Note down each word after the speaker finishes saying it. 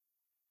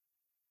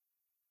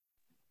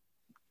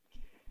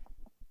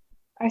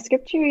Our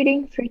scripture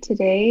reading for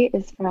today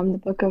is from the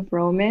book of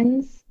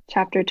Romans,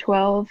 chapter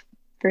 12,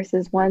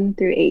 verses 1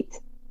 through 8.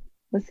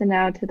 Listen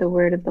now to the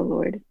word of the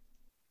Lord.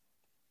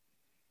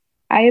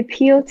 I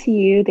appeal to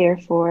you,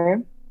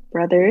 therefore,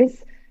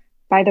 brothers,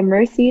 by the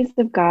mercies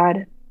of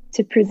God,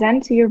 to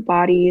present your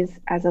bodies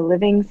as a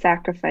living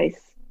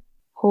sacrifice,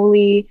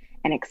 holy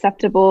and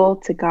acceptable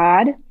to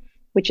God,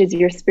 which is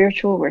your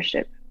spiritual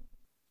worship.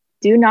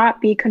 Do not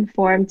be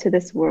conformed to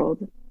this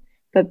world,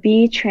 but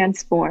be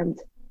transformed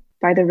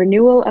by the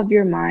renewal of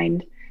your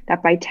mind,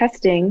 that by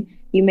testing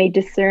you may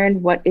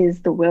discern what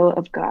is the will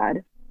of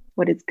God,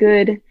 what is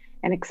good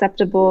and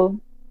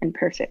acceptable and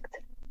perfect.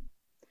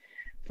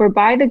 For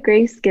by the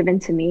grace given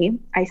to me,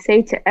 I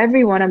say to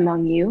everyone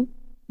among you,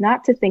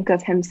 not to think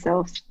of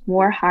himself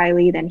more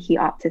highly than he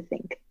ought to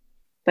think,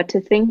 but to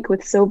think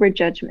with sober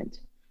judgment,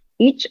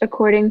 each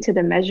according to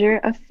the measure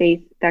of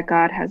faith that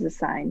God has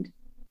assigned.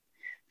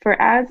 For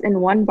as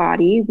in one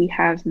body we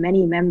have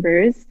many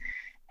members,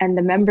 and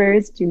the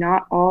members do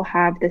not all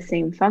have the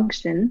same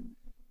function,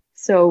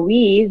 so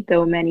we,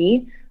 though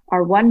many,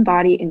 are one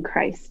body in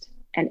Christ,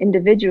 and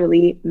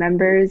individually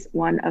members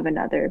one of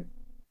another.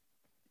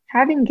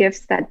 Having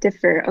gifts that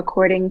differ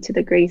according to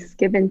the grace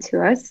given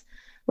to us,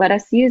 let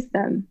us use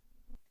them.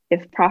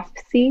 If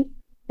prophecy,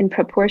 in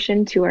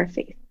proportion to our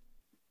faith.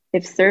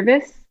 If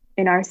service,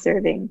 in our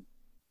serving.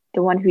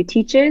 The one who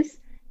teaches,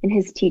 in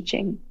his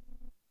teaching.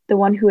 The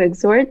one who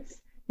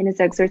exhorts, in his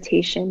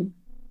exhortation.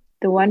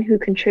 The one who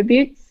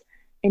contributes,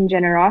 in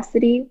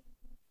generosity.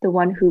 The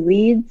one who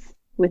leads,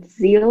 with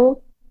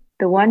zeal.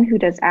 The one who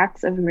does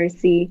acts of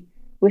mercy,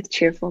 with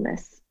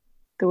cheerfulness.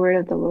 The word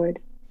of the Lord.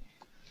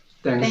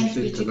 Thanks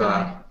be to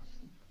God.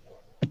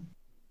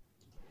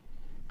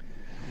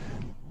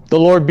 The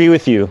Lord be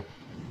with you.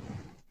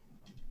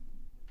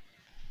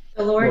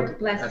 The Lord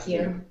bless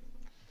you.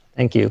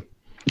 Thank you.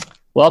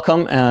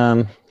 Welcome.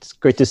 It's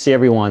great to see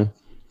everyone.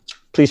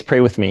 Please pray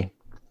with me.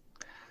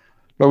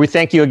 Lord, we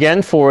thank you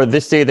again for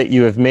this day that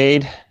you have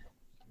made.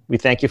 We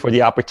thank you for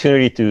the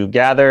opportunity to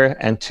gather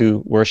and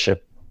to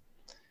worship.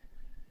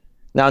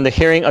 Now, in the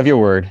hearing of your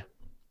word,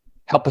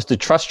 help us to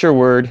trust your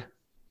word,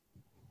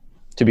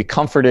 to be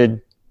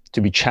comforted,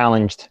 to be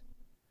challenged,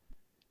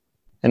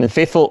 and in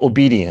faithful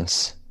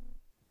obedience,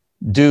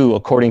 do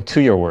according to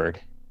your word.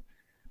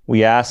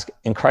 We ask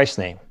in Christ's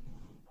name.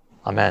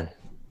 Amen.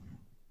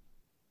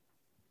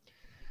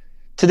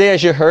 Today,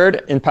 as you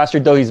heard in Pastor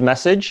Dohi's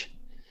message,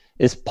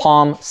 is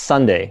Palm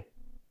Sunday,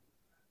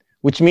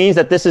 which means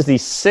that this is the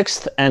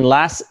 6th and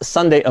last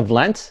Sunday of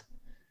Lent,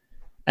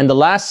 and the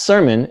last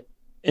sermon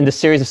in the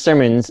series of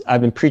sermons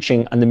I've been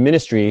preaching on the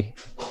ministry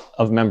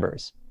of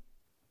members.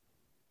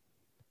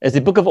 As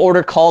the Book of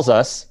Order calls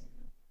us,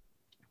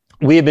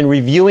 we have been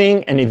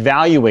reviewing and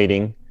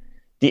evaluating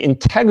the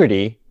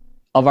integrity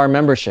of our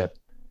membership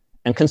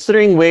and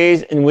considering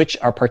ways in which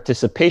our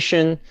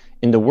participation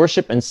in the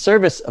worship and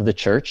service of the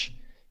church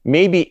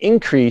may be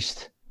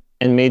increased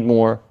and made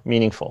more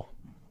meaningful.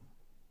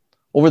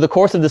 Over the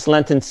course of this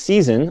Lenten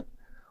season,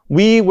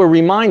 we were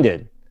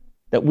reminded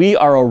that we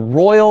are a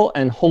royal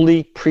and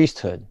holy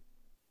priesthood.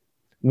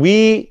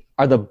 We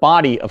are the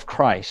body of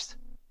Christ.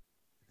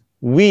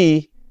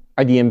 We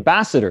are the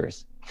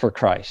ambassadors for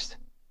Christ.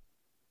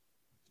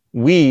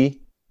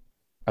 We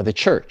are the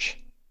church.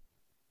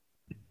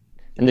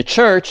 And the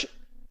church,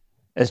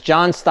 as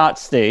John Stott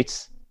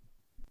states,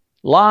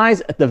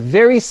 lies at the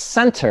very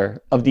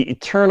center of the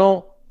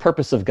eternal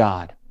purpose of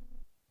God.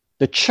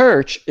 The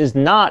church is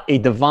not a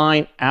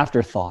divine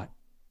afterthought.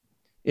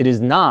 It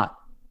is not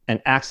an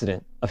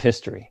accident of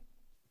history.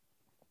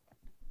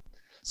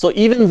 So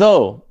even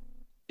though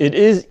it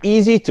is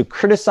easy to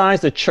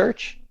criticize the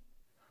church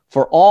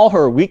for all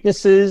her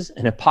weaknesses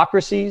and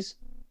hypocrisies,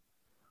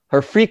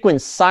 her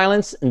frequent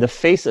silence in the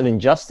face of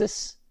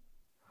injustice,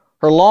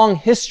 her long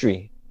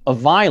history of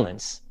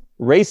violence,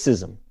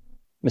 racism,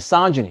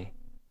 misogyny,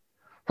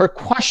 her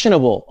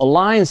questionable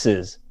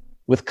alliances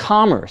with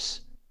commerce,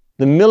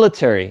 the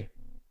military,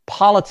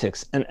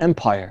 politics, and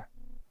empire,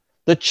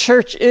 the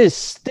church is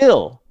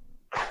still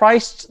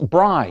Christ's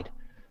bride,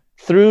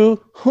 through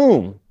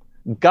whom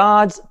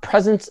God's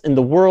presence in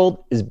the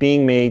world is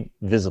being made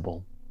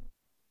visible.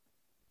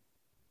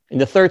 In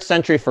the 3rd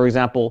century, for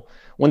example,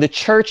 when the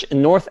church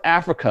in North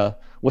Africa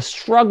was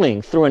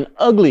struggling through an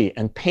ugly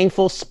and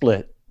painful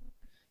split,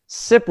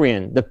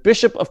 Cyprian, the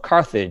Bishop of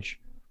Carthage,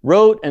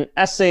 wrote an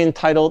essay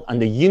entitled On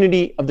the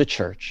Unity of the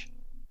Church.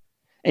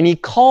 And he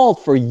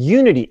called for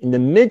unity in the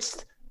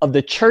midst of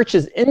the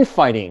church's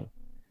infighting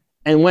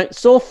and went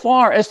so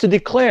far as to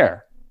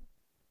declare,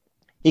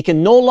 he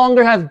can no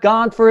longer have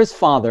God for his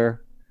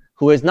father,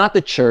 who is not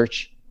the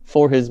church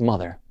for his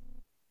mother.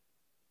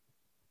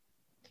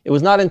 It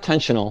was not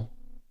intentional,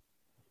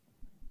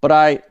 but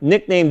I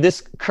nicknamed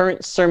this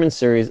current sermon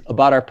series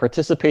about our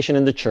participation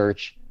in the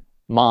church,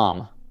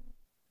 MOM,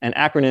 an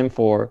acronym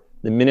for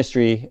the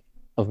Ministry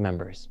of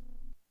Members.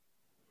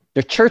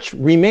 The church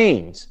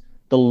remains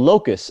the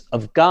locus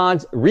of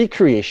God's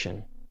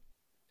recreation,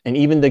 and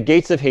even the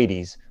gates of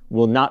Hades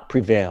will not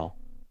prevail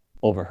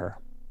over her.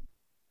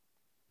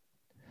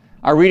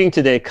 Our reading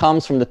today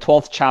comes from the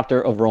 12th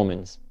chapter of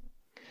Romans.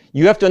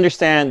 You have to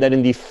understand that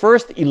in the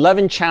first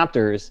 11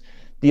 chapters,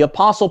 the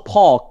Apostle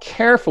Paul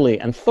carefully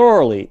and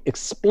thoroughly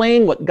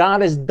explained what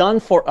God has done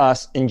for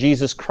us in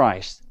Jesus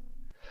Christ.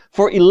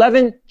 For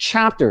 11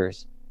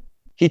 chapters,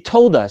 he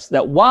told us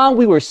that while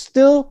we were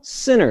still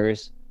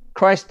sinners,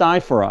 Christ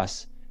died for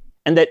us,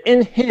 and that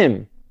in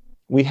him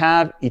we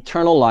have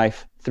eternal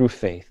life through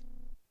faith.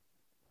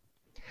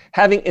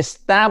 Having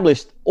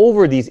established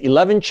over these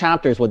 11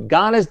 chapters what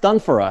God has done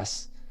for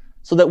us,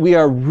 so that we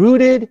are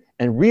rooted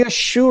and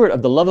reassured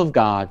of the love of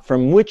God,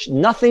 from which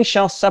nothing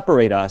shall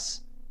separate us,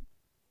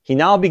 he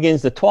now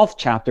begins the 12th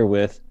chapter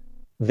with,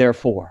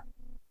 therefore.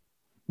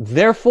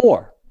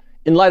 Therefore,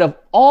 in light of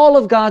all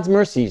of God's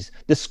mercies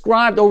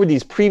described over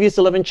these previous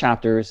 11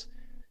 chapters,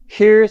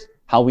 here's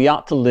how we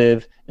ought to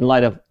live in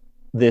light of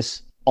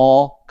this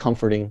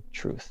all-comforting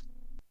truth.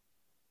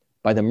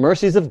 By the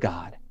mercies of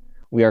God,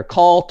 we are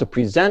called to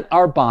present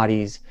our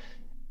bodies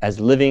as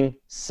living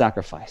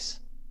sacrifice,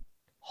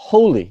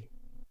 holy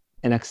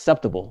and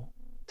acceptable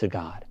to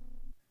God.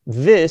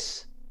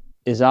 This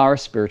is our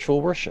spiritual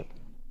worship.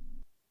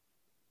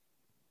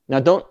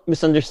 Now, don't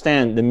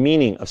misunderstand the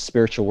meaning of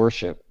spiritual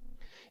worship.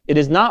 It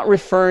is not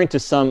referring to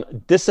some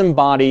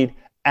disembodied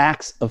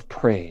acts of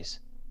praise.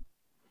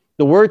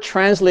 The word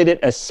translated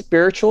as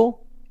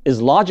spiritual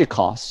is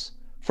logikos,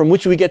 from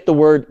which we get the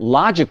word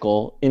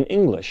logical in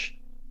English.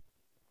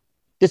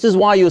 This is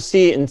why you'll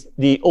see in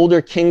the older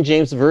King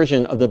James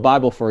Version of the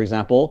Bible, for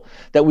example,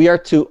 that we are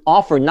to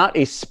offer not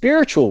a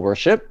spiritual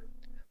worship,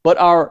 but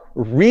our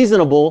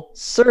reasonable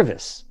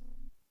service.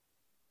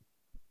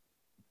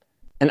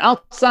 And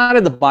outside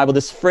of the Bible,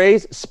 this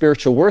phrase,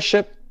 spiritual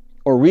worship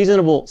or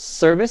reasonable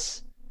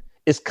service,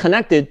 is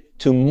connected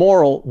to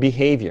moral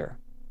behavior.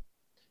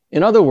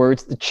 In other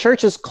words, the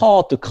church is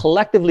called to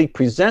collectively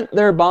present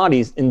their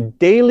bodies in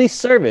daily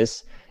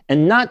service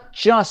and not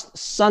just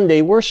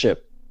Sunday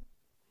worship.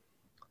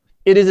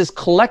 It is this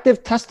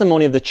collective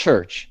testimony of the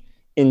church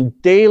in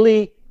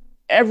daily,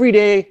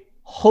 everyday,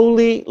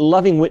 holy,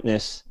 loving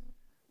witness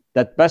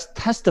that best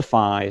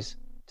testifies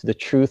to the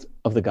truth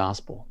of the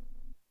gospel.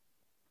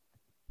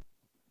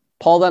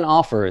 Paul then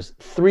offers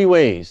 3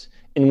 ways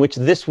in which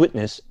this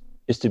witness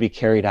is to be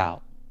carried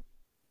out.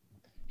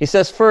 He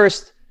says,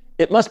 first,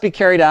 it must be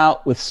carried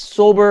out with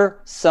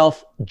sober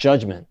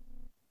self-judgment.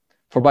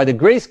 For by the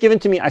grace given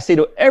to me, I say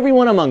to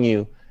everyone among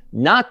you,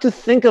 not to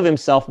think of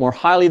himself more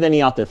highly than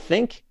he ought to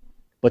think,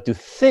 but to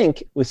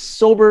think with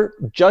sober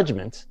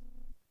judgment,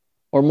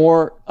 or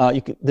more,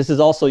 this is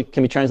also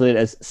can be translated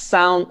as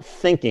sound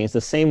thinking. It's the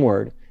same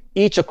word,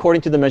 each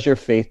according to the measure of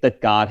faith that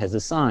God has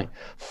assigned.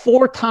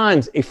 4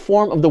 times a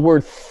form of the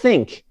word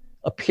think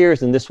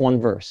appears in this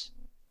one verse.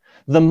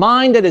 The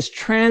mind that is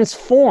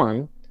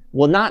transformed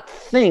will not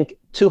think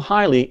too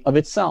highly of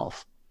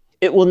itself.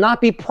 It will not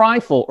be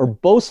prideful or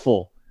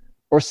boastful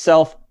or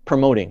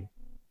self-promoting.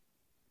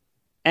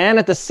 And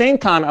at the same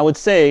time, I would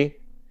say,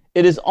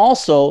 it is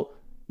also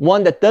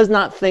one that does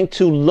not think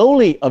too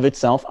lowly of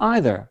itself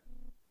either.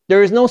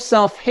 There is no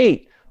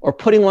self-hate or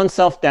putting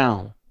oneself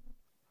down.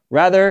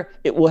 Rather,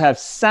 it will have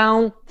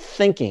sound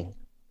thinking,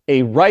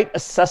 a right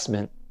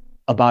assessment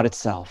about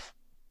itself.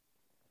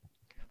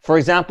 For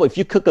example, if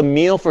you cook a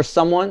meal for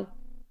someone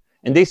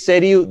and they say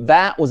to you,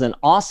 that was an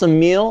awesome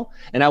meal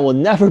and I will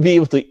never be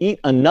able to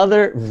eat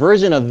another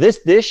version of this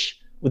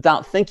dish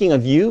without thinking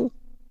of you,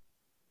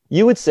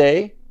 you would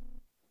say,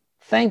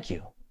 thank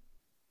you.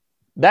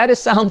 That is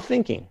sound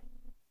thinking.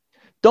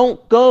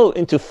 Don't go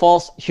into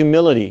false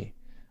humility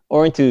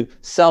or into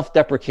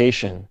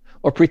self-deprecation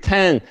or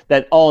pretend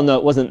that, oh no,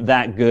 it wasn't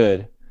that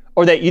good,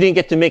 or that you didn't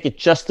get to make it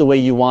just the way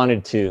you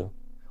wanted to,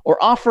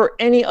 or offer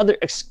any other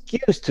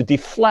excuse to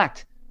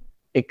deflect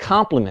a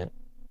compliment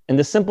and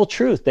the simple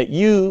truth that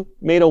you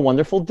made a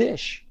wonderful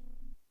dish.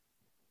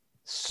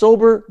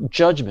 Sober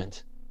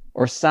judgment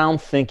or sound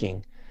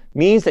thinking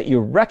means that you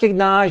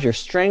recognize your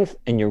strength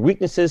and your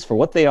weaknesses for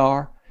what they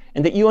are,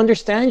 and that you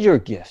understand your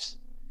gifts,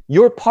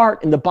 your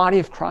part in the body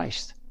of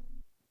Christ,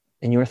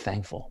 and you're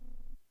thankful.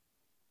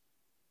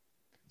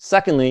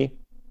 Secondly,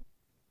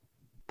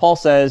 Paul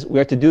says we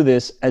are to do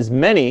this as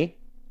many,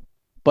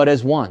 but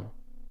as one.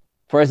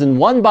 For as in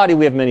one body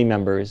we have many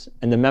members,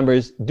 and the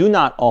members do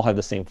not all have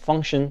the same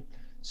function,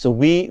 so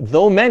we,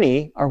 though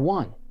many, are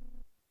one.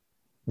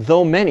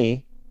 Though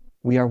many,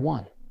 we are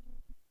one.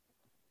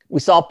 We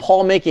saw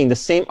Paul making the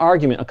same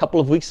argument a couple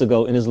of weeks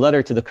ago in his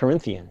letter to the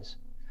Corinthians.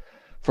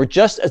 For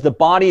just as the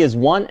body is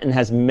one and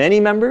has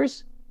many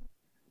members,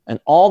 and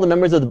all the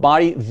members of the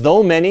body,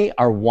 though many,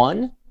 are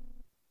one,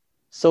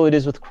 so it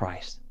is with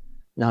Christ.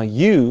 Now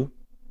you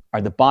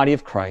are the body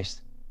of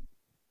Christ,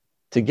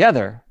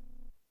 together,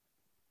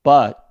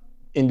 but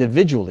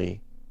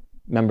individually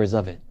members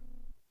of it.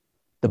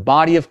 The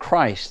body of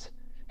Christ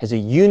has a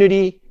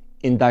unity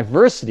in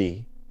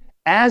diversity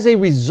as a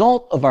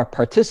result of our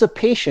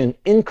participation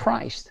in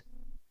Christ.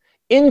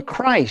 In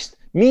Christ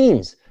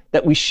means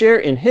that we share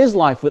in his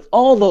life with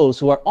all those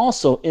who are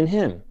also in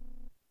him.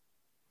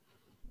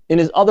 In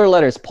his other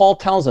letters, Paul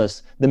tells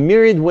us the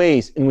myriad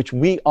ways in which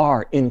we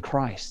are in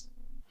Christ.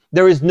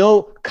 There is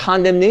no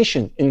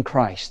condemnation in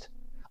Christ.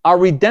 Our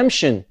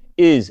redemption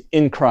is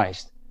in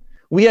Christ.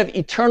 We have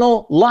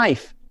eternal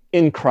life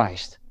in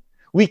Christ.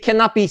 We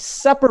cannot be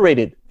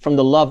separated from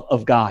the love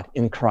of God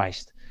in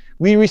Christ.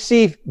 We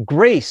receive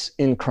grace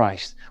in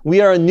Christ.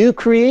 We are a new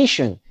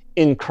creation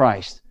in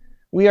Christ.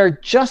 We are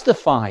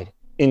justified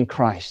in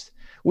Christ.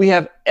 We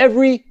have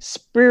every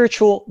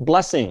spiritual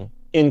blessing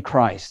in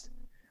Christ.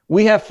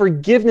 We have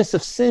forgiveness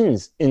of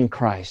sins in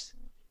Christ.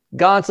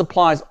 God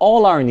supplies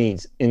all our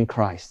needs in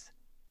Christ.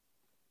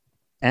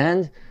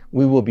 And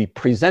we will be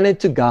presented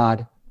to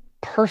God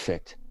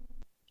perfect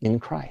in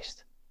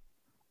Christ.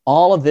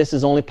 All of this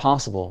is only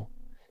possible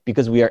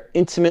because we are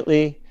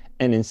intimately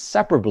and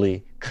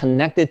inseparably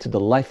connected to the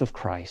life of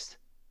Christ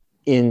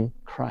in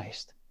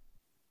Christ.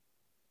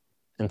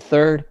 And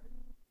third,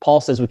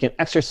 Paul says we can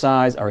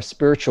exercise our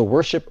spiritual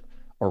worship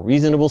or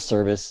reasonable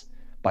service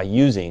by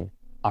using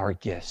our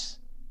gifts.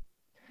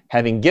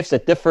 Having gifts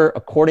that differ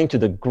according to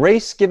the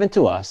grace given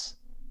to us,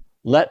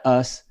 let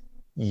us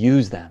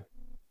use them.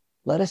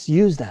 Let us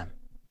use them.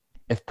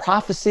 If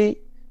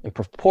prophecy in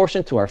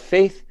proportion to our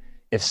faith,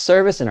 if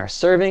service in our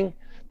serving,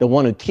 the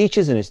one who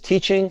teaches in his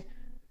teaching,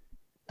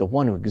 the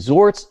one who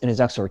exhorts in his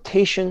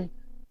exhortation,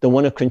 the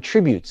one who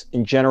contributes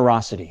in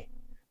generosity,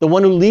 the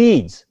one who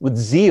leads with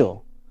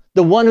zeal,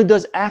 the one who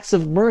does acts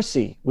of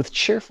mercy with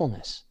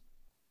cheerfulness.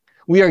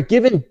 We are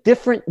given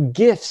different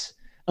gifts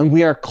and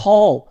we are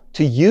called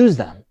to use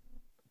them.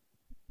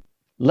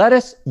 Let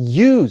us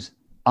use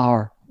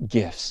our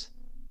gifts.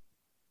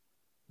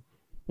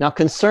 Now,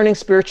 concerning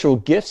spiritual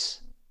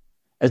gifts,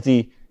 as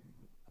the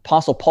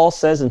Apostle Paul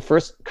says in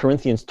 1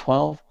 Corinthians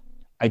 12,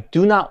 I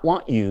do not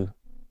want you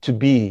to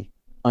be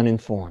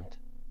uninformed.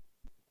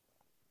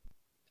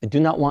 I do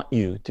not want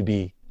you to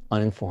be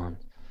uninformed.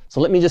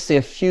 So let me just say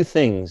a few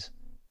things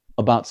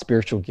about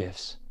spiritual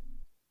gifts.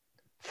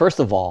 First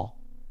of all,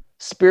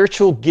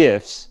 spiritual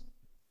gifts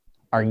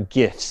are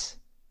gifts.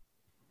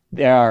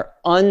 They are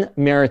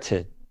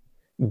unmerited.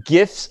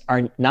 Gifts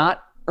are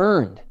not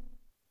earned.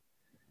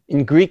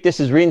 In Greek, this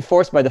is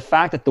reinforced by the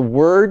fact that the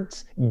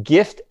words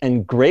gift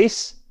and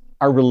grace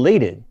are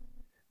related.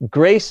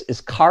 Grace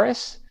is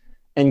charis,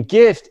 and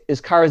gift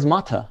is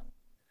charismata.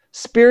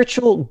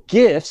 Spiritual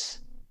gifts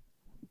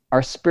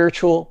are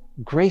spiritual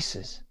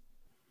graces.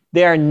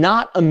 They are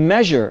not a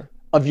measure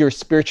of your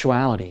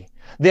spirituality.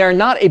 They are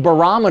not a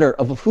barometer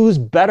of who's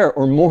better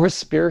or more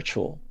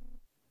spiritual.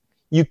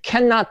 You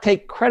cannot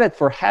take credit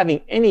for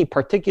having any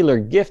particular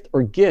gift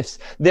or gifts.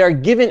 They are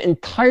given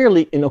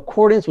entirely in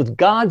accordance with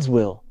God's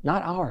will,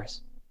 not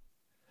ours.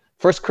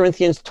 1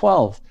 Corinthians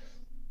 12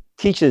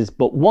 teaches,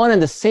 but one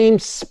and the same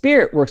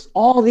Spirit works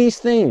all these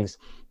things,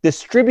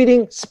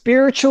 distributing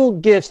spiritual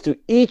gifts to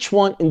each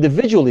one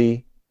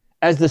individually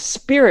as the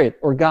Spirit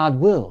or God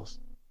wills.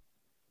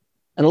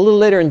 And a little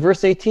later in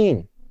verse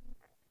 18,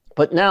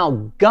 but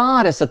now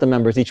God has set the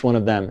members, each one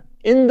of them,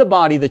 in the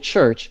body, the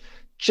church,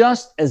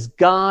 just as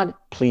God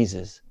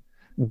pleases.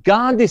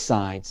 God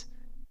decides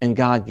and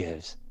God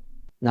gives,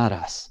 not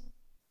us.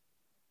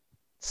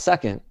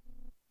 Second,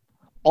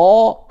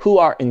 all who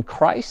are in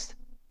Christ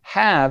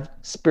have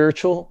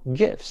spiritual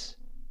gifts.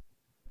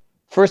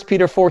 1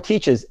 Peter 4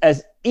 teaches,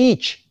 as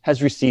each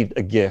has received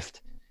a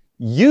gift,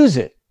 use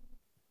it.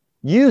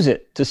 Use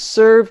it to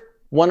serve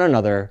one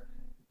another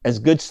as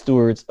good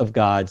stewards of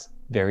God's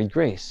varied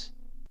grace.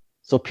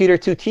 So Peter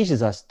 2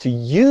 teaches us to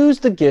use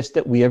the gifts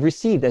that we have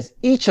received, as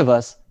each of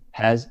us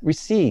has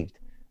received.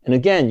 And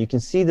again, you can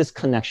see this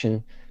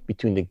connection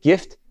between the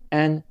gift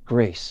and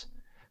grace.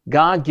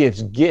 God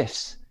gives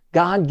gifts.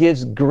 God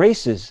gives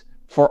graces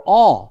for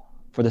all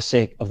for the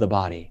sake of the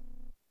body.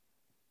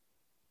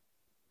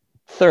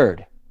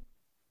 Third,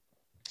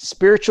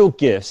 spiritual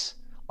gifts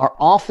are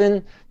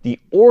often the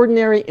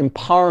ordinary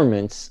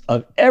empowerments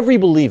of every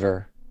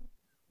believer,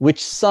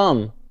 which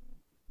some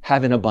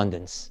have in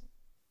abundance.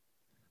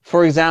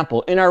 For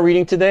example, in our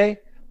reading today,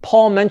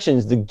 Paul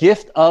mentions the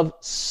gift of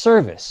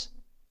service.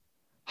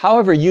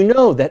 However, you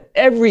know that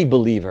every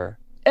believer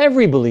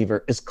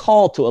is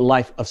called to a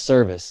life of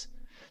service.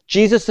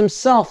 Jesus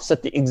himself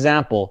set the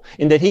example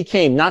in that he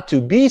came not to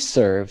be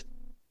served,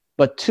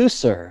 but to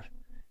serve.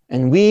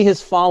 And we,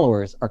 his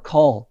followers, are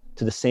called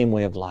to the same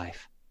way of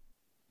life.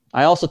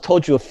 I also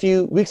told you a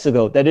few weeks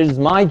ago that it is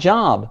my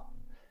job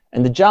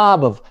and the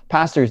job of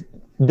Pastors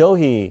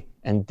Dohi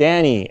and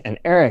Danny and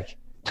Eric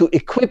to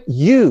equip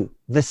you,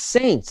 the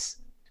saints,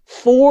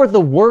 for the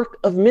work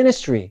of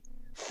ministry,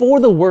 for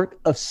the work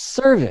of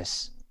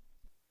service,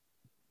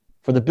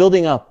 for the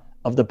building up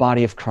of the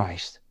body of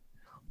Christ.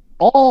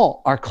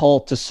 All are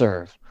called to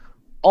serve.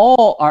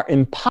 All are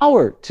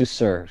empowered to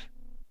serve.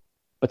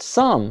 But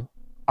some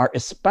are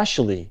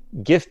especially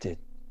gifted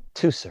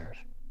to serve.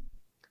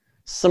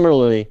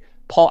 Similarly,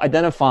 Paul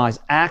identifies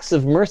acts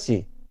of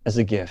mercy as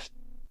a gift.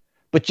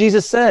 But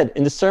Jesus said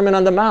in the Sermon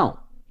on the Mount,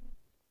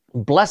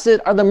 blessed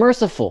are the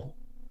merciful.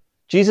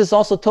 Jesus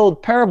also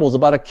told parables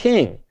about a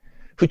king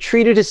who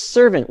treated his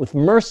servant with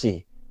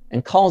mercy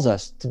and calls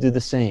us to do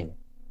the same.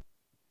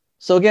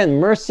 So again,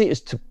 mercy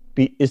is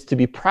to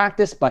be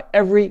practiced by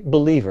every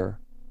believer,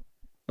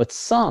 but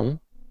some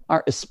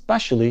are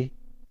especially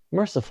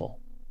merciful.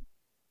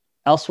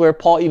 Elsewhere,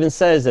 Paul even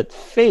says that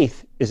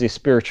faith is a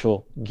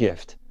spiritual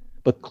gift,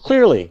 but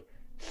clearly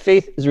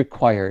faith is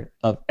required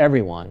of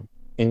everyone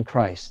in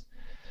Christ.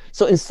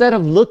 So instead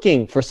of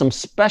looking for some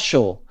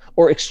special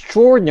or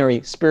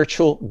extraordinary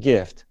spiritual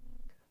gift,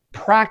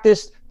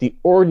 practice the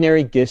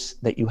ordinary gifts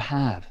that you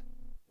have,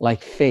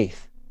 like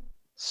faith,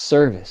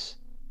 service,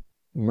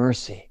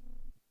 mercy.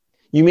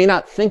 You may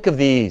not think of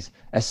these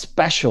as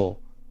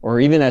special or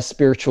even as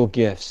spiritual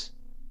gifts,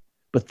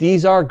 but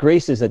these are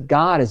graces that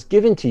God has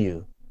given to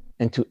you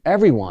and to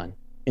everyone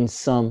in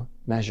some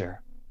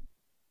measure.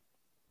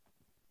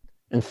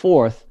 And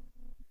fourth,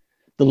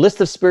 the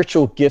list of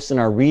spiritual gifts in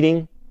our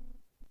reading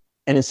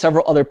and in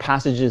several other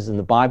passages in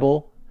the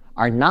Bible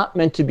are not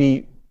meant to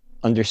be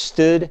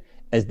understood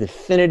as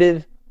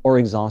definitive or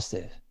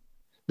exhaustive.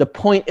 The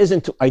point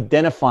isn't to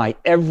identify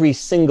every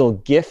single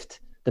gift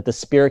that the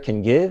Spirit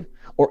can give,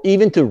 or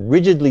even to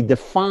rigidly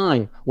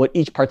define what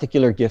each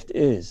particular gift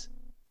is.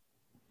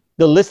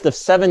 The list of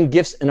 7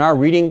 gifts in our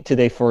reading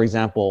today, for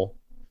example,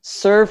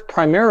 serve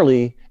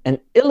primarily an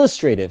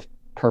illustrative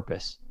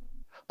purpose.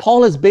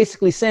 Paul is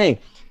basically saying,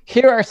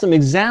 here are some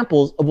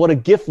examples of what a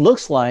gift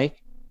looks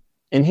like,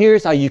 and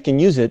here's how you can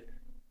use it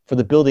for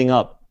the building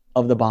up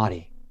of the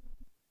body.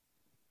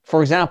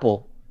 For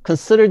example,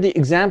 consider the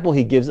example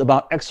he gives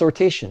about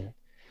exhortation.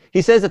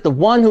 He says that the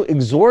one who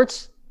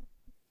exhorts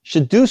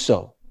should do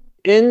so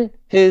in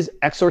his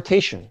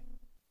exhortation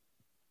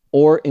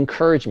or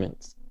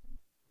encouragement.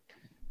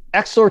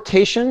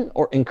 Exhortation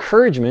or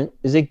encouragement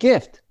is a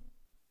gift,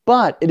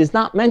 but it is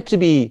not meant to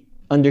be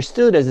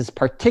understood as this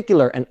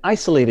particular and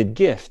isolated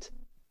gift.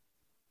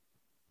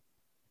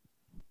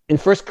 In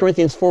 1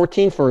 Corinthians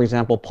 14, for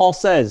example, Paul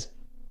says,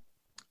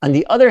 on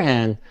the other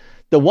hand,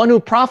 the one who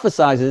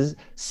prophesies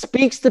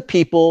speaks to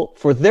people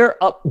for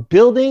their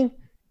upbuilding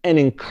and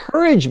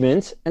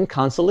encouragement and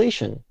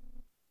consolation.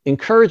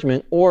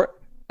 Encouragement or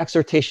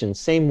exhortation,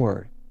 same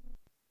word.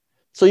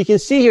 So you can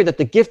see here that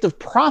the gift of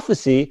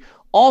prophecy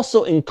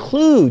also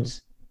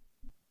includes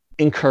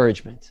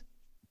encouragement.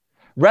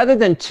 Rather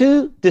than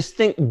 2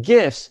 distinct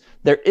gifts,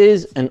 there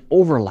is an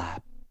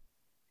overlap.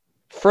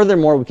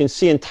 Furthermore, we can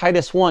see in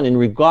Titus 1, in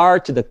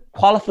regard to the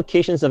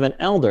qualifications of an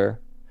elder,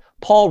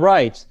 Paul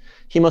writes,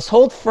 he must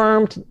hold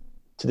firm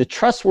to the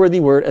trustworthy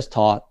word as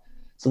taught,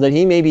 so that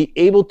he may be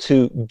able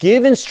to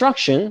give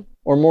instruction,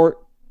 or more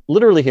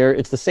literally here,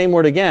 it's the same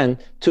word again,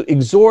 to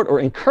exhort or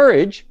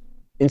encourage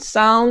in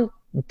sound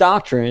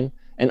doctrine,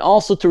 and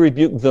also to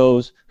rebuke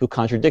those who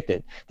contradict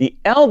it. The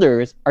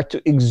elders are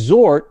to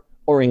exhort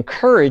or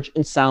encourage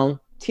in sound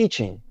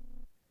teaching.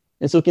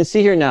 And so we can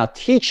see here now,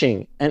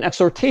 teaching and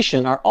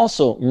exhortation are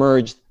also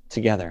merged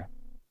together.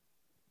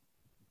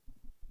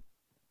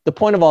 The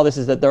point of all this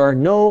is that there are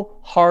no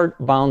hard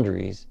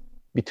boundaries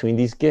between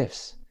these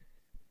gifts.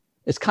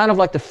 It's kind of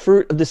like the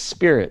fruit of the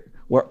Spirit,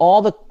 where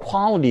all the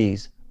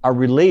qualities are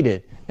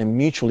related and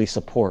mutually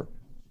support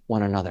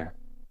one another.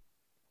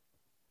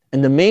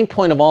 And the main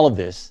point of all of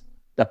this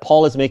that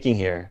Paul is making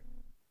here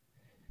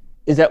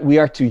is that we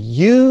are to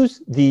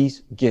use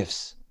these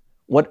gifts.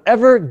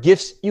 Whatever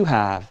gifts you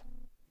have,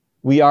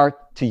 we are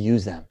to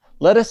use them.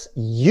 Let us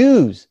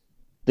use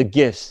the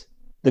gifts,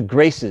 the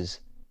graces,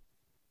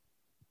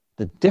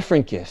 the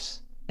different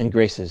gifts and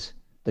graces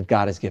that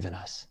God has given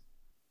us.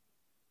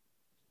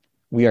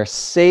 We are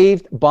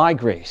saved by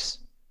grace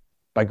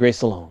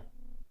alone.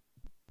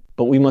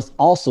 But we must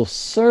also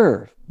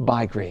serve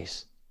by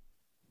grace,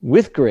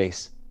 with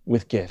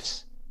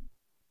gifts.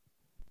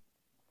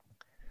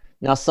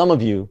 Now, some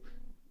of you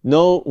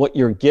know what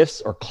your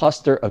gifts or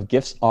cluster of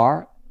gifts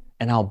are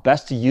and how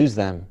best to use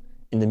them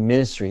in the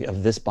ministry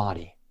of this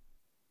body.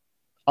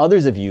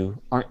 Others of you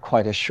aren't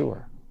quite as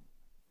sure.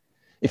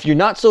 If you're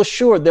not so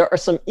sure, there are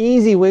some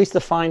easy ways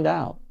to find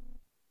out.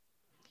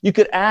 You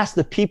could ask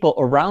the people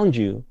around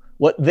you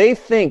what they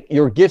think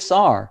your gifts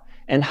are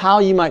and how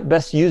you might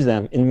best use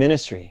them in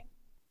ministry.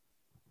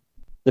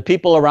 The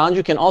people around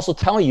you can also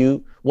tell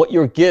you what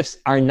your gifts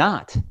are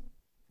not.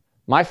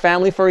 My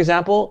family, for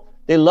example,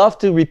 they love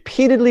to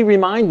repeatedly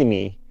remind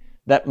me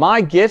that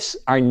my gifts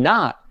are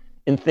not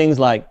in things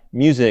like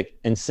music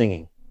and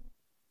singing.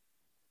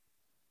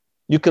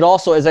 You could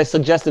also, as I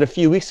suggested a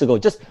few weeks ago,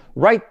 just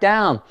write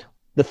down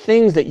the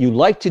things that you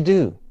like to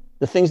do,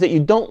 the things that you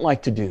don't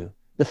like to do,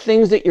 the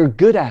things that you're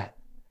good at.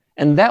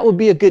 And that would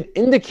be a good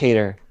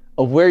indicator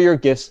of where your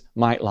gifts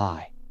might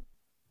lie.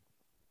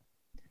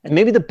 And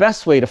maybe the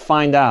best way to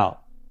find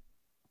out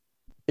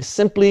is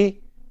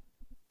simply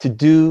to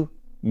do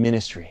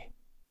ministry.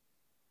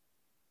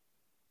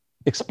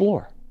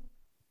 Explore.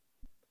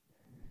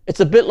 It's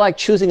a bit like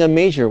choosing a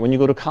major when you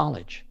go to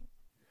college.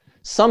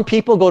 Some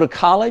people go to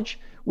college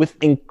with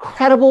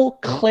incredible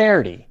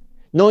clarity,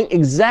 knowing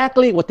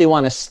exactly what they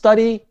want to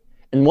study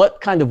and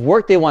what kind of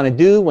work they want to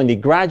do when they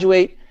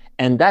graduate,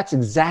 and that's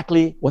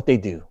exactly what they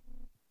do.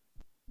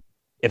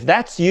 If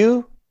that's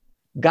you,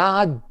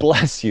 God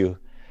bless you.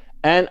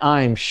 And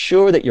I'm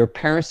sure that your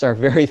parents are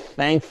very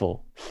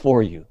thankful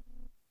for you.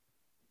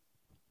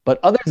 But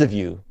others of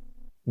you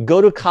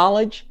go to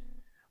college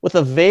with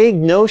a vague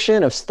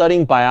notion of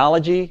studying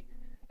biology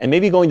and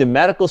maybe going to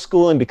medical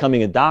school and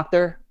becoming a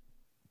doctor,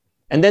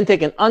 and then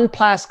take an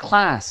unpassed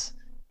class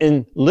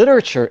in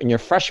literature in your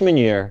freshman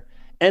year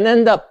and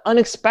end up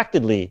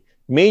unexpectedly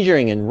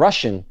majoring in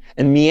Russian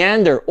and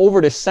meander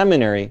over to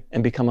seminary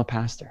and become a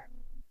pastor.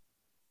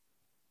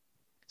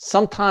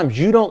 Sometimes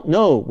you don't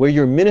know where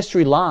your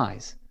ministry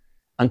lies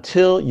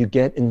until you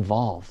get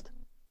involved.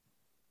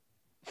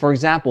 For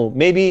example,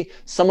 maybe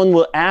someone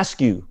will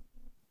ask you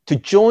to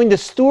join the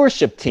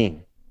stewardship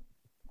team,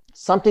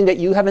 something that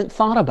you haven't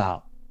thought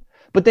about.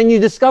 But then you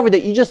discover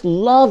that you just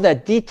love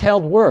that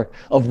detailed work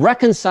of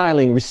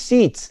reconciling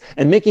receipts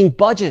and making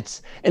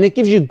budgets, and it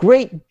gives you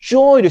great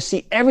joy to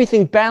see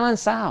everything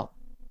balance out.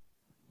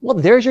 Well,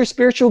 there's your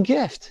spiritual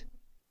gift.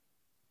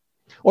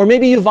 Or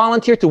maybe you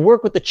volunteer to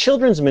work with the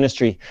children's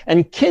ministry,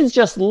 and kids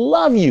just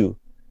love you,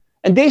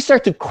 and they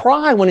start to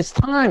cry when it's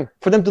time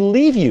for them to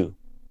leave you.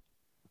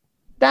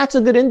 That's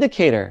a good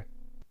indicator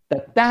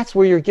that that's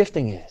where your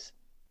gifting is.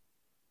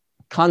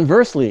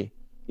 Conversely,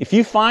 if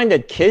you find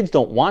that kids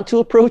don't want to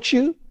approach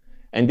you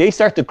and they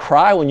start to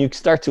cry when you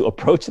start to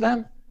approach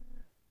them,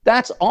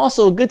 that's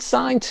also a good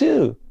sign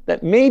too,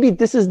 that maybe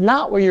this is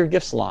not where your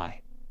gifts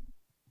lie.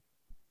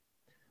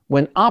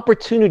 When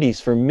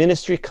opportunities for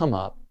ministry come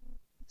up,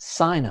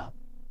 sign up.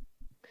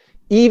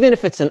 Even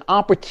if it's an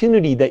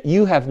opportunity that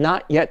you have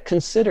not yet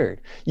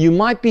considered, you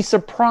might be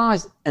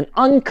surprised and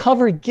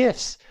uncover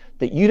gifts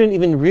that you didn't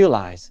even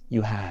realize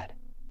you had.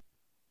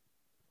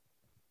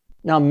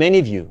 Now, many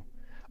of you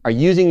are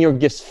using your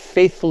gifts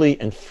faithfully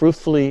and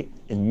fruitfully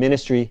in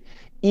ministry,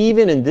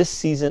 even in this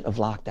season of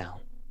lockdown.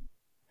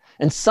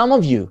 And some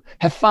of you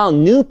have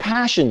found new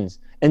passions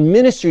and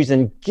ministries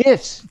and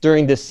gifts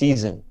during this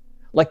season,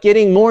 like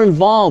getting more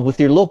involved with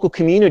your local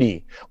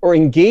community or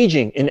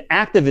engaging in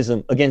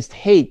activism against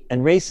hate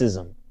and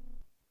racism.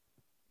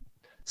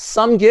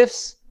 Some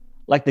gifts,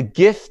 like the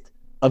gift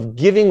of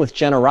giving with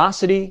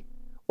generosity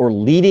or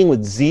leading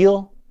with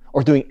zeal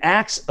or doing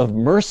acts of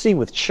mercy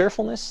with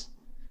cheerfulness,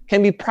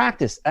 can be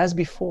practiced as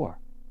before.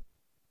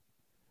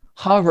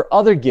 However,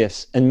 other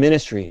gifts and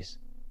ministries,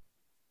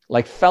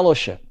 like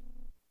fellowship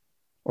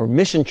or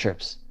mission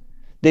trips,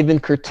 they've been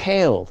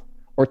curtailed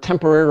or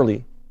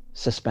temporarily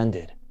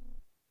suspended.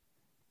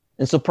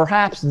 And so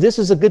perhaps this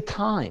is a good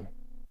time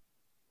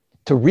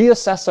to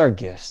reassess our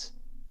gifts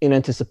in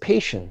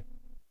anticipation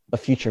of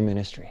future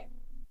ministry.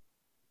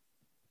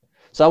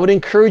 So I would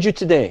encourage you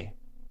today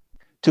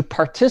to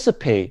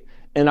participate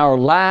in our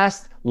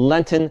last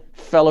Lenten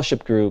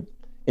fellowship group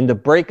in the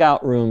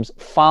breakout rooms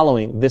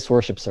following this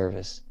worship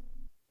service.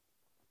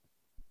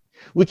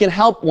 We can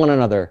help one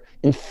another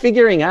in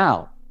figuring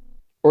out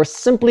or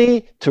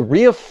simply to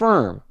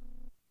reaffirm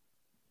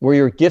where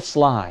your gifts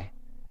lie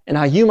and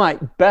how you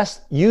might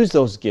best use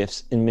those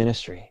gifts in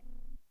ministry.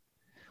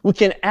 We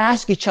can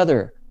ask each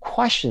other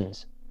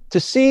questions to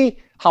see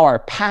how our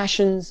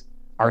passions,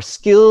 our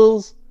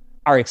skills,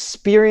 our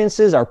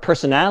experiences, our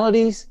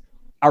personalities,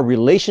 our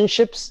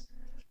relationships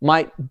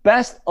might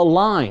best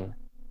align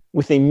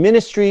with a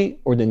ministry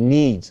or the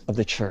needs of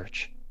the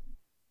church.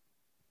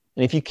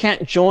 And if you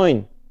can't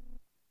join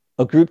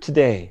a group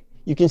today,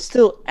 you can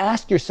still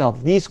ask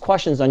yourself these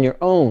questions on your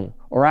own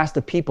or ask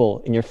the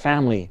people in your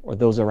family or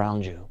those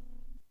around you.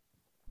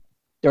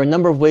 There are a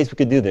number of ways we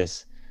could do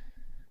this,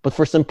 but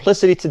for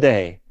simplicity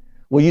today,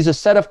 we'll use a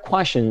set of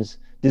questions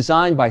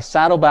designed by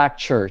Saddleback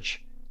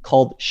Church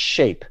called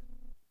SHAPE.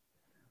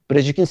 But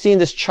as you can see in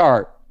this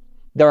chart,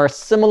 there are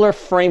similar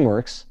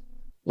frameworks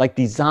like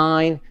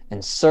Design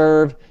and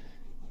Serve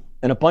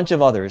and a bunch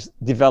of others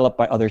developed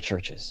by other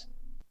churches.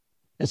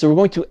 And so we're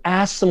going to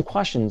ask some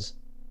questions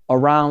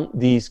around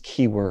these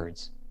key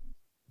words.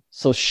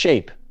 So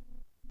SHAPE,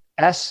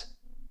 S,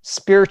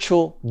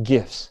 spiritual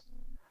gifts.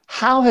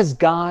 How has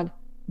God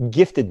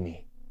gifted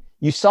me?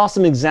 You saw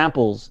some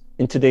examples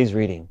in today's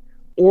reading.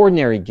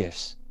 Ordinary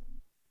gifts.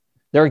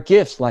 There are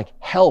gifts like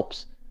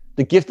helps,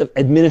 the gift of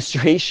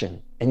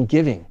administration and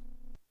giving.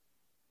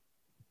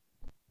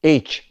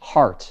 H,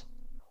 heart.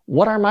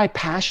 What are my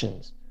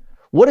passions?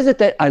 What is it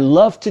that I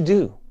love to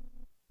do?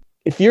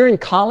 If you're in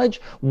college,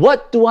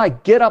 what do I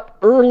get up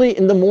early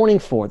in the morning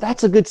for?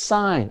 That's a good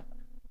sign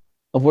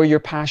of where your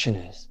passion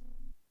is.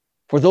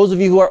 For those of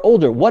you who are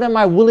older, what am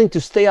I willing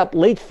to stay up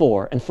late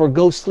for and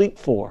forgo sleep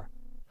for?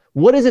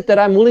 What is it that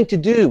I'm willing to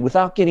do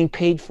without getting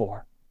paid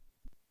for?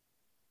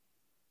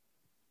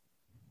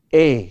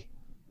 A,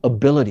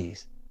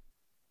 abilities.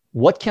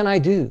 What can I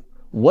do?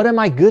 What am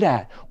I good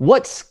at?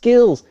 What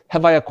skills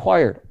have I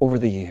acquired over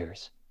the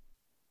years?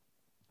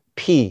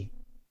 P,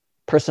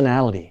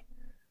 personality.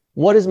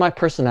 What is my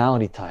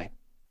personality type?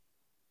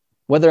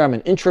 Whether I'm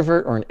an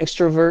introvert or an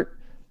extrovert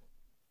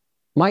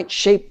might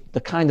shape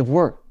the kind of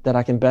work that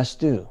I can best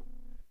do.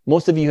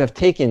 Most of you have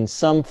taken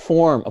some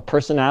form of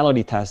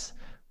personality tests,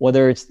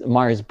 whether it's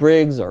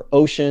Myers-Briggs or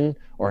Ocean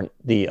or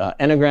the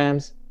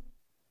Enneagrams.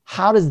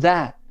 How does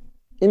that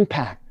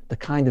impact the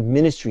kind of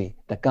ministry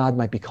that God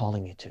might be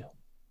calling you to?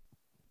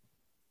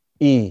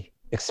 E,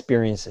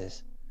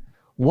 experiences.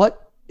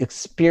 What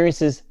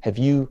experiences have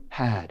you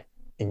had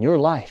in your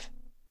life?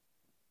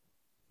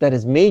 that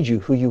has made you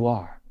who you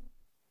are?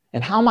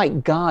 And how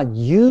might God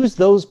use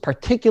those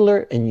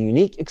particular and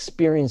unique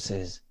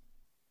experiences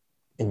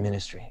in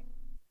ministry?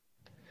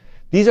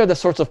 These are the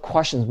sorts of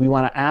questions we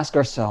want to ask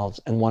ourselves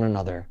and one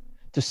another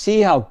to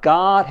see how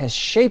God has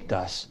shaped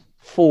us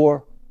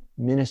for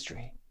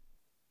ministry.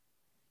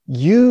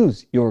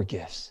 Use your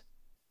gifts.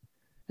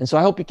 And so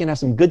I hope you can have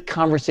some good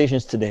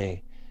conversations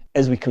today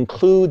as we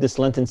conclude this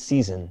Lenten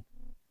season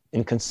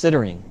in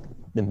considering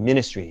the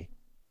ministry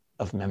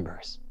of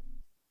members.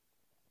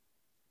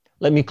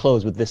 Let me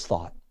close with this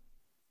thought.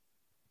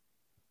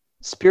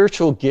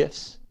 Spiritual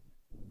gifts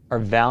are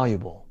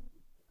valuable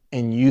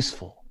and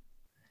useful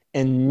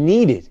and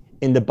needed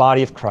in the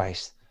body of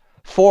Christ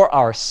for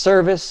our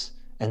service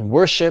and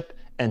worship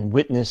and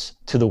witness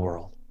to the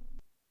world.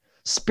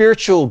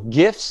 Spiritual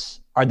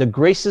gifts are the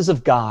graces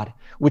of God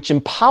which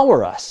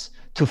empower us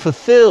to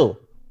fulfill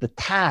the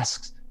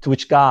tasks to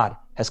which God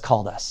has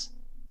called us.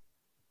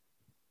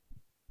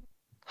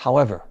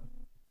 However,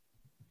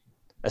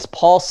 as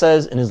Paul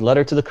says in his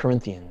letter to the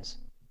Corinthians,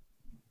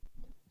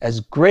 as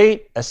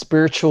great as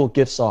spiritual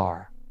gifts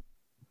are,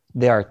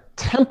 they are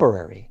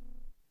temporary,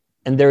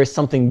 and there is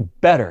something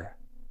better,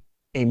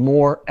 a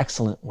more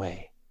excellent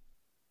way.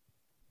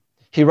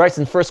 He writes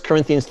in 1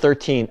 Corinthians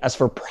 13, as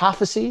for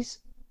prophecies,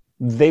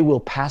 they will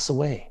pass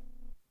away.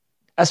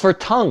 As for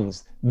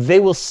tongues, they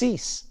will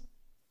cease.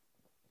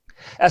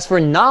 As for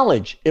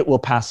knowledge, it will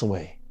pass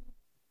away.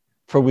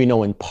 For we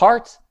know in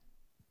part,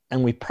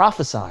 and we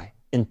prophesy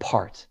in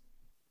part.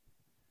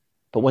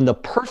 But when the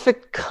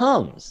perfect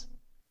comes,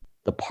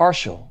 the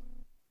partial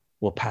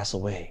will pass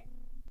away.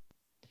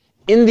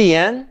 In the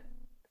end,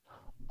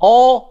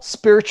 all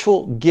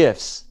spiritual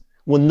gifts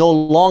will no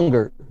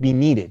longer be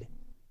needed.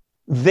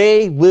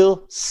 They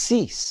will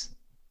cease.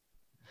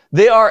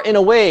 They are, in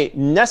a way,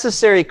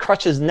 necessary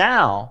crutches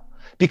now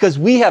because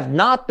we have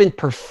not been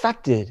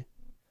perfected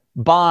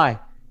by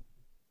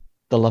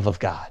the love of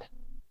God.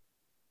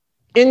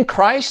 In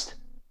Christ,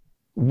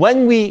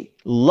 when we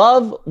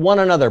love one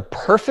another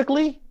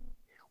perfectly,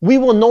 we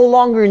will no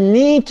longer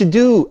need to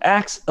do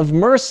acts of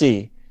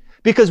mercy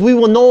because we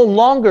will no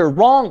longer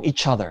wrong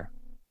each other.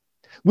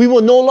 We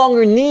will no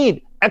longer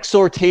need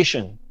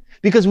exhortation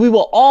because we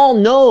will all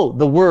know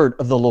the word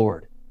of the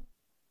Lord.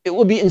 It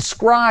will be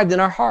inscribed in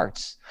our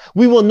hearts.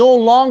 We will no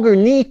longer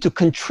need to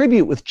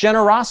contribute with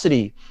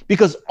generosity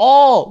because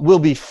all will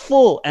be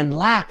full and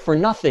lack for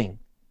nothing.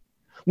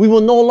 We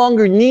will no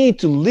longer need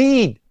to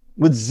lead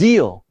with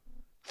zeal,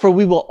 for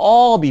we will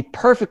all be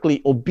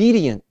perfectly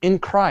obedient in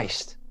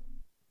Christ.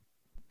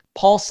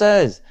 Paul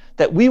says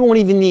that we won't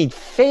even need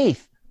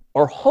faith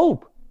or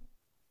hope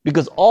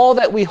because all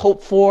that we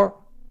hope for,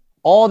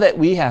 all that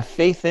we have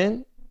faith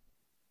in,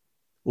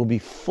 will be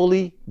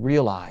fully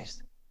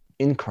realized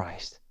in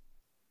Christ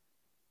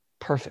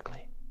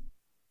perfectly.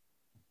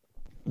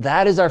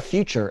 That is our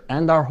future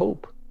and our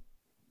hope.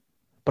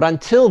 But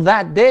until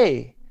that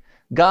day,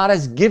 God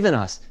has given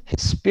us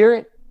His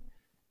Spirit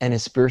and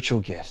His spiritual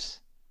gifts.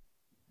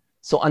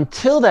 So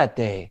until that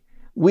day,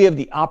 we have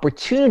the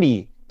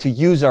opportunity to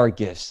use our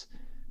gifts,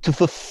 to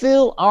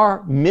fulfill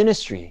our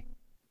ministry,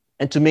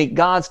 and to make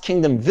God's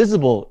kingdom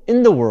visible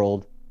in the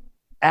world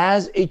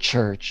as a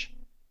church,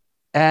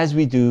 as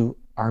we do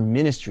our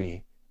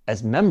ministry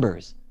as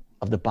members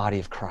of the body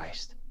of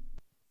Christ.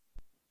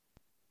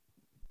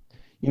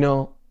 You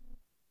know,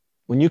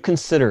 when you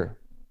consider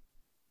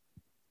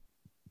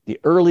the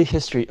early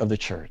history of the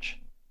church,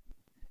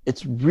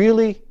 it's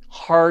really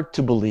hard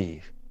to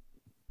believe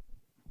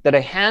that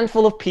a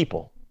handful of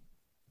people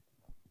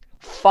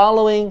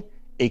following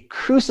a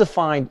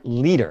crucified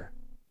leader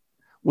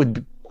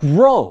would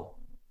grow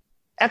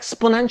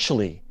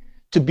exponentially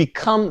to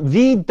become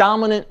the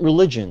dominant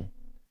religion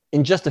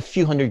in just a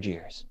few hundred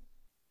years.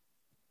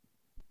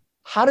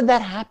 How did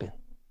that happen?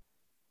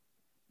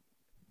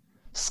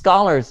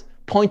 Scholars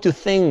point to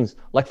things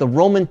like the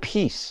Roman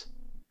peace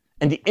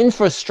and the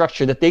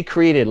infrastructure that they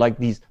created, like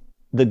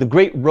the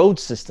great road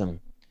system,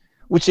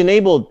 which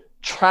enabled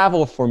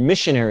travel for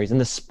missionaries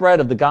and the spread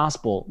of the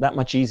gospel that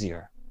much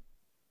easier.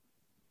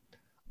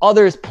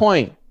 Others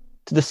point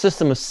to the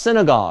system of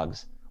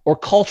synagogues or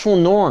cultural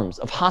norms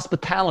of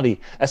hospitality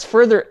as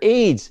further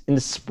aids in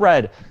the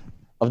spread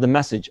of the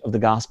message of the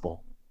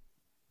gospel.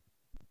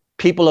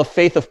 People of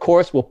faith, of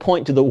course, will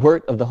point to the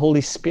work of the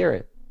Holy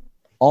Spirit.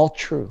 All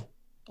true,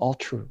 all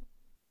true.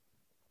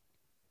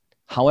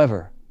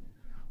 However,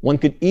 one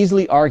could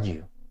easily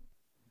argue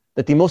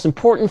that the most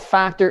important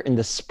factor in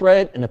the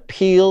spread and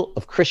appeal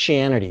of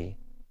Christianity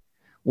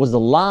was the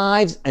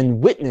lives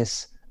and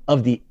witness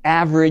of the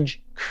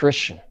average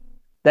Christian.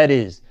 That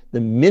is, the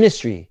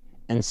ministry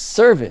and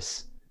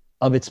service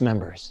of its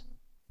members.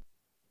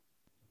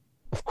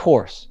 Of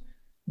course,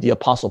 the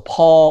Apostle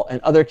Paul and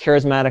other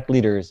charismatic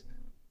leaders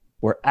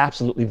were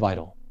absolutely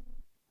vital.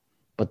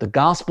 But the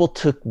gospel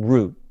took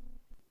root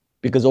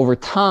because over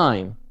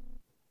time,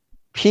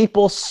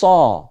 people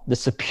saw the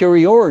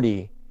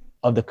superiority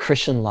of the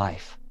Christian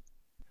life,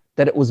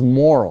 that it was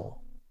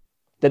moral,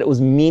 that it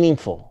was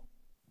meaningful,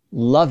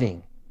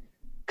 loving,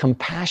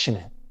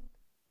 compassionate,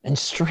 and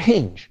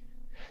strange.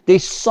 They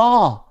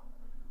saw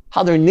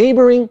how their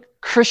neighboring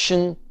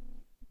Christian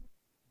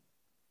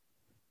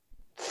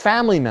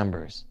family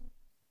members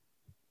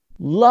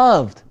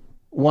loved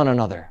one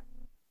another.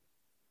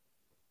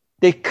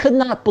 They could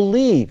not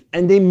believe,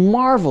 and they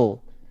marveled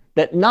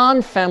that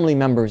non-family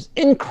members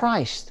in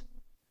Christ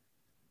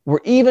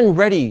were even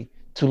ready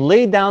to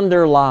lay down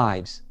their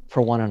lives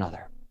for one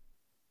another.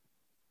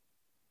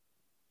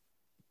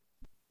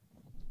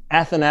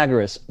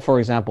 Athenagoras, for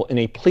example, in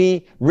a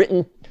plea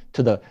written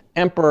to the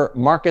Emperor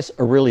Marcus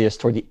Aurelius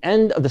toward the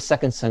end of the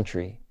 2nd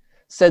century,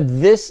 said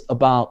this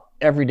about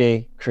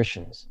everyday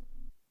Christians.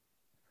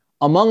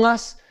 Among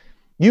us,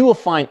 you will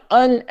find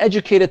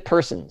uneducated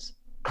persons,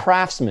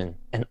 craftsmen,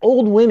 and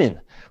old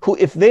women who,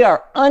 if they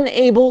are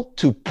unable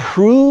to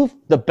prove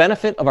the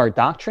benefit of our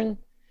doctrine,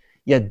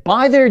 yet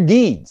by their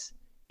deeds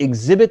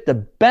exhibit the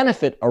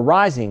benefit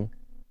arising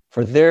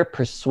for their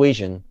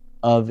persuasion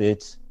of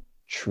its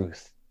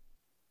truth.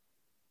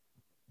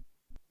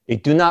 They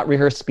do not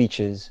rehearse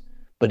speeches,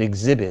 but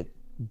exhibit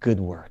good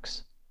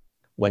works.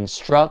 When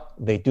struck,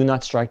 they do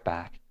not strike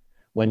back.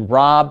 When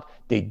robbed,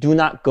 they do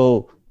not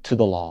go to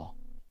the law.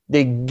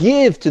 They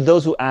give to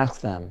those who ask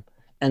them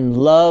and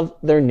love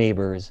their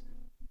neighbors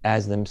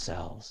as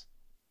themselves.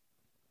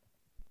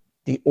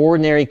 The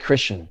ordinary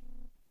Christian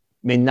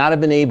may not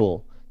have been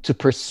able to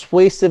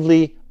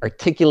persuasively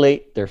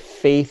articulate their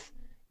faith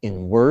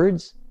in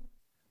words,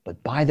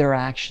 but by their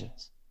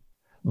actions,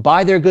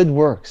 by their good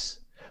works,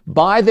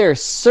 by their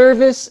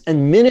service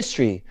and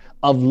ministry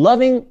of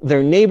loving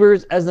their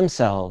neighbors as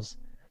themselves,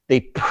 they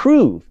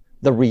prove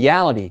the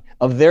reality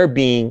of their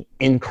being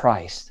in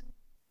Christ.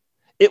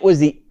 It was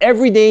the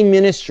everyday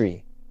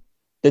ministry,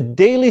 the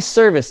daily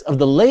service of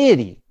the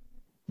laity,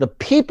 the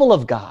people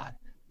of God,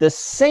 the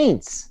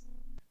saints,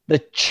 the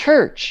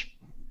church,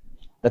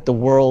 that the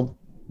world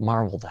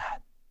marveled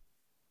at.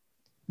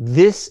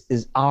 This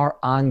is our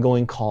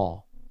ongoing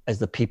call as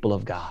the people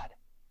of God,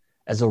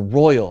 as a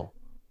royal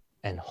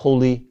and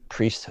holy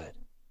priesthood,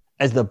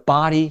 as the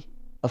body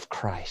of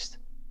Christ,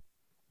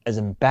 as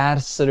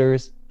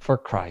ambassadors for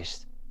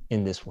Christ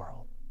in this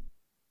world.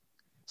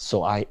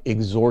 So I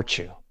exhort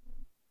you,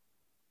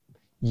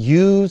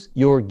 use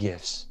your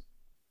gifts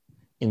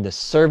in the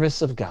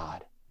service of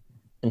God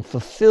and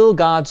fulfill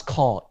God's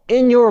call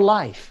in your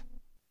life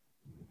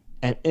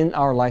and in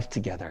our life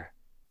together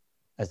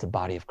as the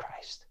body of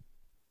Christ.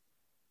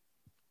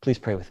 Please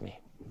pray with me.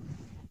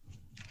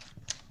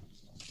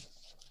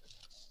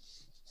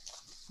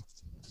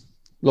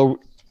 Lord,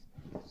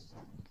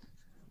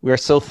 we are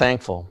so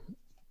thankful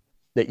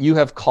that you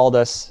have called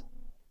us,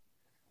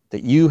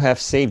 that you have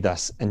saved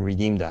us and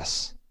redeemed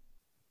us,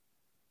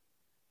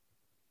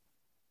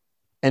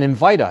 and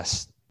invite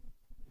us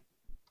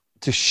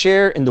to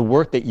share in the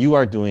work that you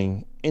are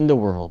doing in the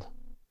world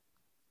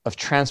of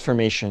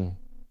transformation,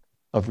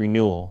 of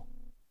renewal,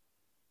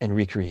 and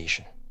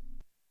recreation.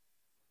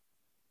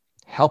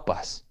 Help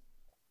us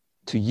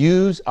to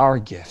use our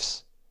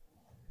gifts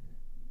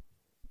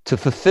to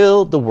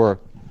fulfill the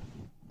work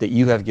that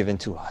you have given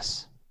to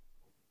us.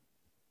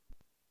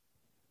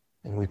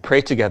 And we pray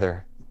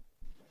together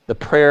the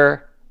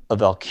prayer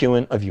of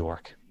Alcuin of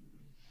York.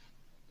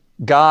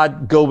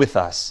 God, go with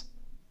us.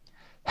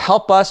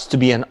 Help us to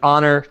be an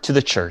honor to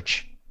the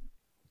church.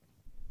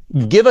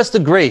 Give us the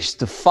grace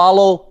to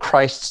follow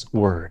Christ's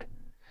word,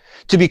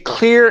 to be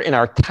clear in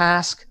our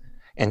task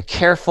and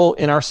careful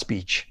in our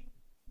speech.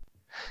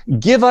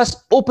 Give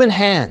us open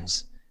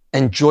hands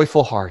and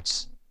joyful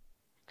hearts.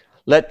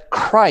 Let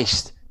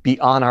Christ be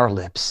on our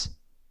lips.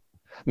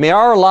 May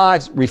our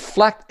lives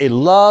reflect a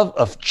love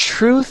of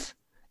truth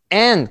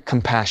and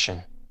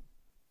compassion.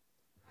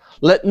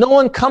 Let no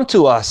one come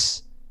to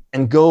us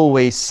and go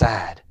away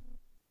sad.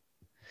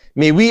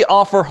 May we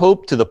offer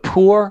hope to the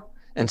poor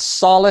and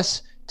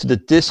solace to the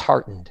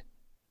disheartened.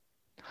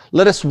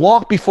 Let us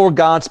walk before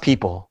God's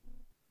people,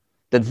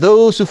 that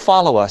those who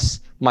follow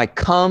us might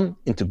come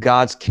into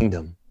God's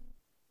kingdom.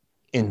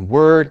 In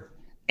word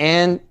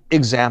and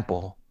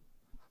example,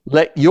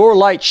 let your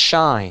light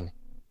shine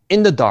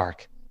in the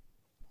dark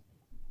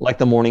like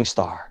the morning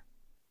star.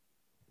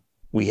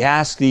 We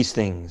ask these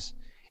things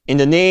in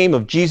the name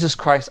of Jesus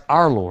Christ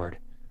our Lord,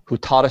 who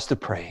taught us to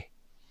pray.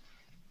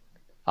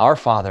 Our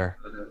Father,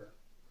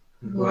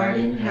 who art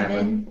in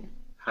heaven,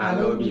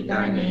 hallowed be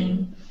thy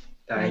name.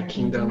 Thy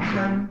kingdom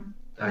come,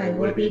 thy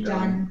will be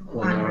done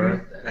on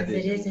earth as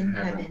it is in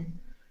heaven.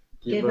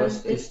 Give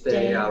us this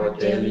day our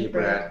daily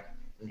bread,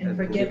 and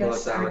forgive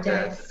us our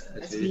debts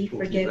as we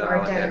forgive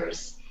our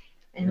debtors.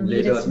 And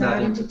lead us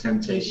not into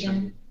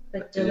temptation,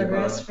 but deliver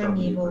us from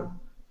evil.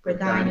 For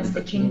thine is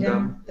the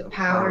kingdom, the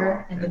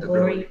power, and the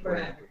glory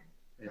forever.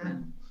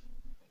 Amen.